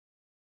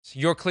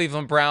Your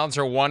Cleveland Browns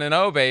are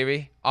 1-0,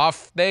 baby.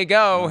 Off they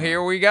go.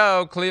 Here we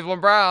go.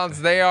 Cleveland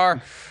Browns. They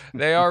are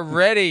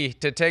ready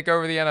to take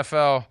over the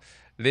NFL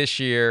this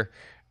year.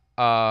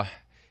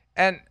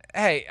 And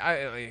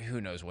hey,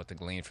 who knows what to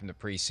glean from the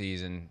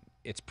preseason?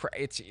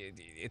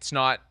 It's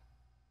not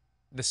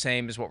the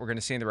same as what we're going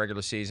to see in the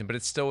regular season, but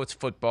it's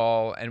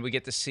football, and we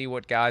get to see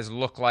what guys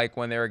look like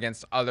when they're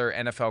against other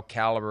NFL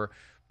caliber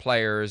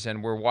players,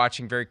 and we're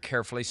watching very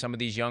carefully some of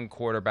these young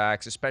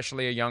quarterbacks,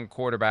 especially a young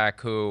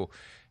quarterback who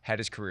had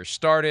his career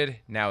started.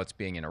 Now it's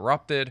being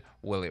interrupted.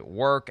 Will it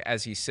work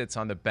as he sits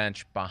on the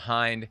bench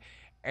behind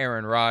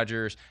Aaron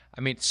Rodgers?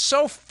 I mean,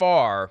 so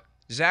far,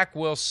 Zach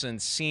Wilson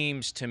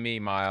seems to me,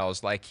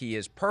 Myles, like he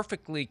is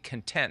perfectly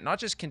content, not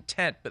just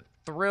content, but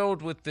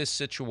thrilled with this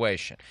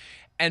situation.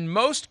 And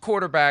most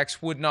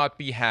quarterbacks would not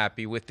be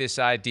happy with this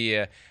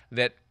idea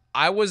that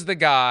I was the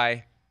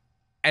guy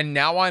and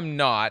now I'm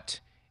not,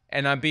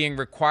 and I'm being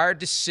required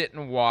to sit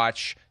and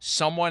watch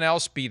someone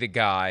else be the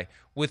guy,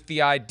 with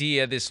the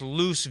idea, this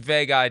loose,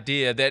 vague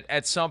idea that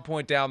at some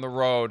point down the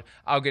road,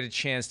 I'll get a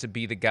chance to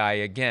be the guy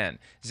again.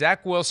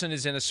 Zach Wilson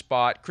is in a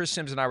spot. Chris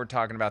Sims and I were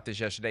talking about this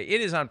yesterday.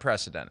 It is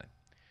unprecedented.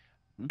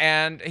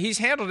 And he's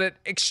handled it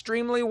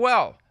extremely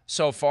well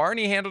so far, and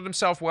he handled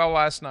himself well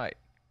last night.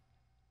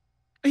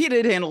 He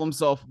did handle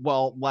himself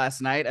well last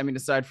night. I mean,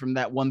 aside from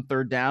that 1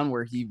 3rd down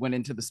where he went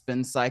into the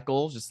spin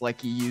cycle just like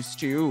he used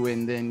to,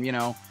 and then,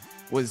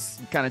 was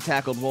kind of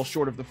tackled well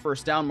short of the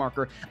first down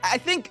marker. I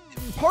think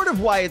part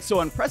of why it's so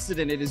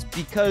unprecedented is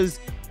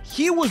because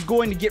he was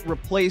going to get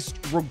replaced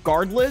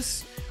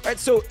regardless. Right?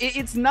 So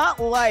it's not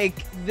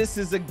like this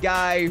is a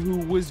guy who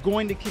was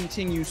going to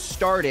continue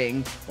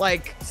starting,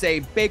 like,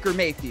 say, Baker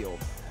Mayfield,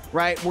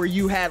 right? Where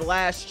you had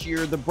last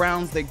year, the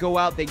Browns, they go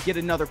out, they get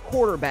another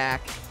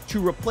quarterback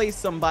to replace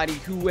somebody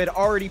who had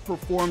already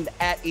performed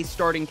at a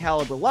starting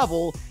caliber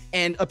level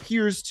and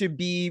appears to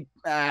be,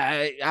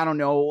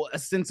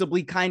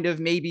 ostensibly kind of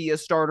maybe a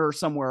starter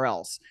somewhere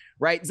else,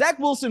 right? Zach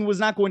Wilson was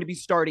not going to be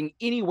starting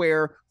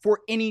anywhere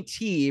for any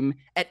team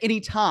at any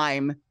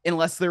time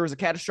unless there was a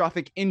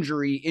catastrophic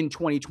injury in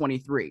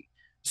 2023.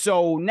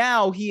 So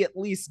now he at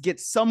least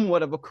gets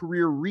somewhat of a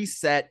career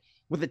reset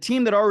with a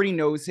team that already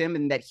knows him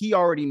and that he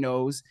already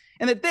knows,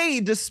 and that they,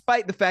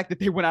 despite the fact that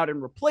they went out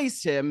and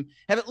replaced him,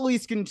 have at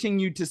least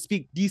continued to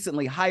speak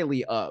decently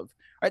highly of.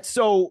 Right,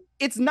 so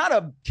it's not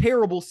a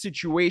terrible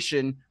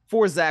situation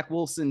for Zach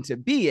Wilson to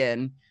be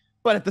in,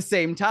 but at the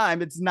same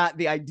time, it's not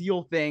the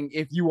ideal thing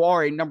if you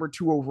are a number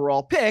 2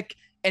 overall pick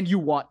and you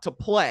want to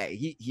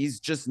play. He's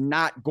just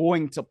not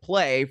going to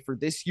play for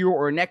this year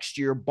or next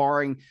year,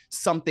 barring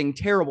something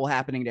terrible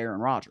happening to Aaron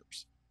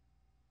Rodgers.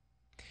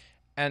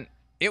 And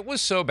it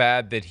was so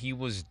bad that he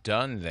was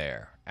done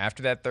there.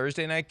 After that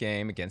Thursday night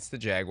game against the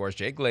Jaguars,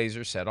 Jay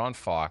Glazer said on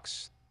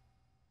Fox,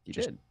 he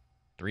did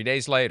 3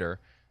 days later,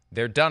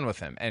 they're done with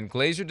him. And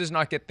Glazer does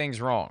not get things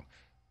wrong.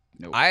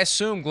 Nope. I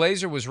assume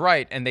Glazer was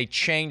right, and they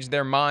changed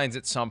their minds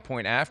at some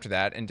point after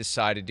that and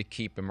decided to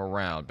keep him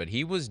around. But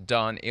he was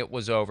done. It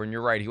was over. And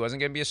you're right, he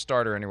wasn't going to be a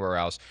starter anywhere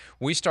else.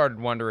 We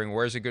started wondering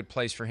where's a good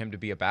place for him to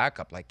be a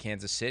backup, like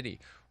Kansas City.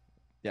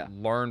 Yeah.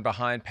 Learn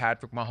behind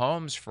Patrick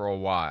Mahomes for a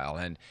while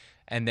and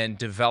then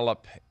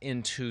develop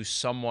into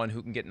someone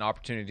who can get an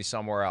opportunity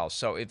somewhere else.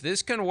 So if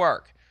this can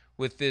work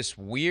with this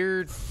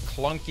weird,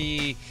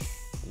 clunky,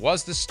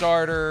 was the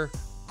starter,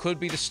 could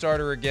be the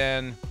starter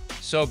again,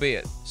 so be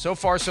it. So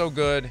far, so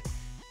good.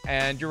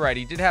 And you're right,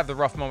 he did have the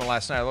rough moment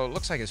last night, although it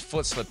looks like his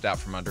foot slipped out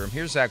from under him.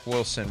 Here's Zach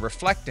Wilson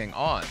reflecting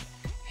on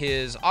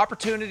his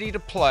opportunity to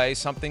play,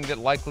 something that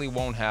likely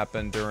won't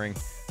happen during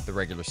the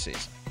regular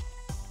season.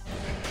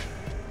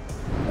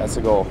 That's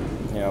the goal,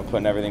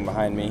 putting everything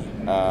behind me,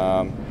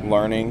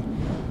 learning,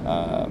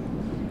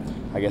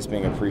 I guess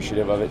being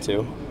appreciative of it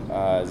too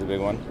is a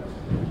big one.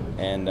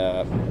 And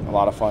a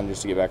lot of fun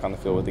just to get back on the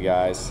field with the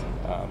guys.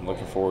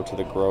 Looking forward to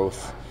the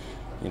growth,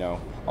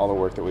 all the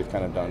work that we've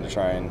kind of done to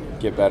try and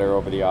get better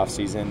over the off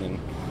season. And,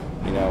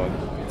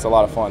 it's a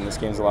lot of fun. This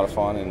game's a lot of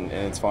fun, and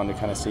it's fun to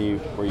kind of see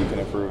where you can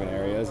improve in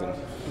areas. And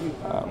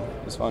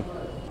it's fun.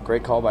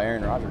 Great call by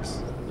Aaron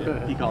Rodgers.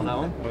 Yeah, he called that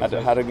one. Had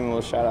to give him a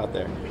little shout out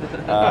there.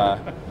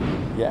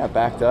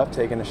 Backed up,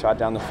 taking a shot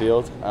down the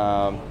field.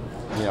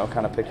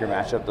 Kind of pick your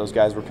matchup. Those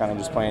guys were kind of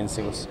just playing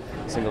single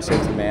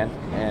safety man,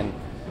 and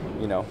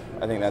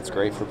I think that's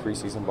great for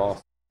preseason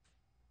ball.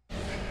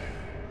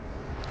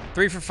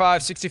 3 for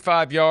 5,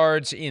 65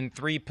 yards in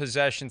 3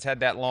 possessions.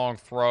 Had that long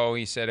throw.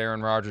 He said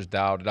Aaron Rodgers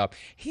dialed it up.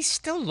 He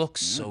still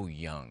looks so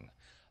young.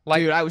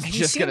 Dude, I was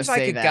just going to say that.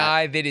 He seems like a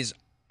guy that is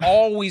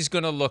always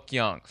going to look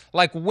young.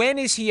 Like, when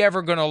is he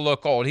ever going to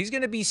look old? He's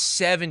going to be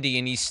 70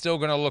 and he's still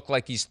going to look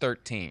like he's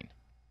 13.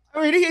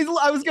 I mean,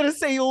 I was going to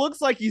say he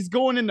looks like he's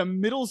going into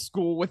middle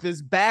school with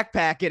his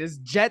backpack and his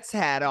Jets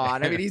hat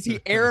on. I mean, is he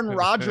Aaron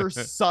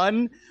Rodgers'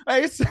 son?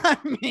 I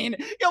mean,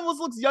 he almost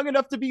looks young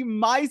enough to be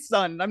my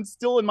son. I'm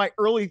still in my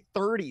early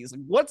 30s.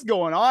 What's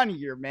going on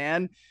here,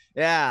 man?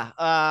 Yeah,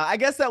 I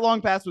guess that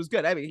long pass was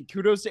good. I mean,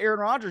 kudos to Aaron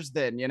Rodgers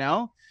then,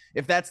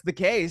 if that's the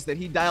case, that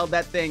he dialed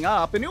that thing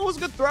up. And it was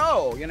a good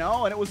throw, and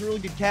it was a really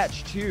good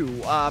catch, too.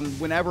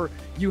 Whenever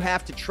you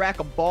have to track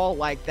a ball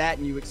like that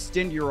and you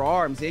extend your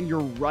arms and you're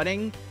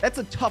running, that's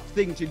a tough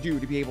thing to do,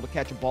 to be able to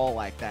catch a ball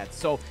like that.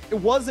 So it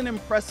was an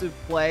impressive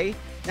play.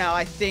 Now,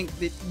 I think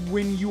that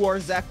when you are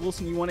Zach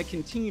Wilson, you want to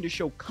continue to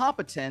show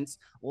competence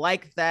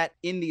like that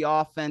in the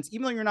offense,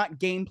 even though you're not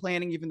game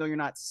planning, even though you're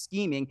not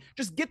scheming,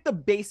 just get the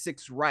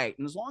basics right.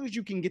 And as long as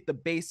you can get the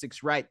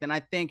basics right, then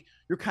I think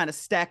you're kind of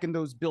stacking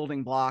those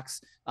building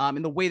blocks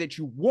in the way that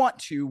you want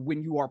to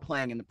when you are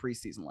playing in the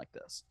preseason like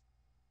this.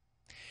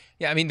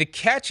 Yeah, I mean, the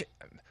catch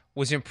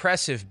was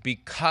impressive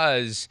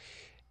because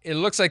it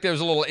looks like there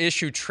was a little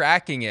issue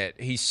tracking it.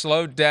 He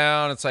slowed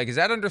down. It's like, is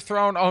that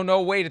underthrown? Oh,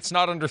 no, wait, it's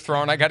not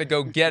underthrown. I got to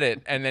go get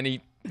it. And then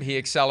he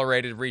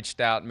accelerated, reached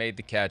out, made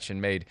the catch,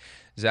 and made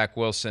Zach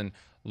Wilson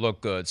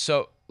look good.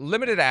 So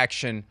limited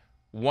action,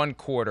 1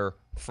 quarter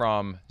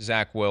from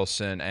Zach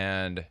Wilson,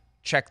 and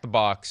check the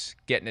box,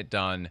 getting it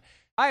done.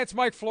 Hi, it's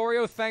Mike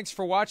Florio. Thanks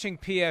for watching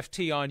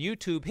PFT on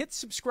YouTube. Hit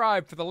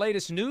subscribe for the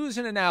latest news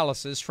and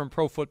analysis from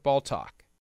Pro Football Talk.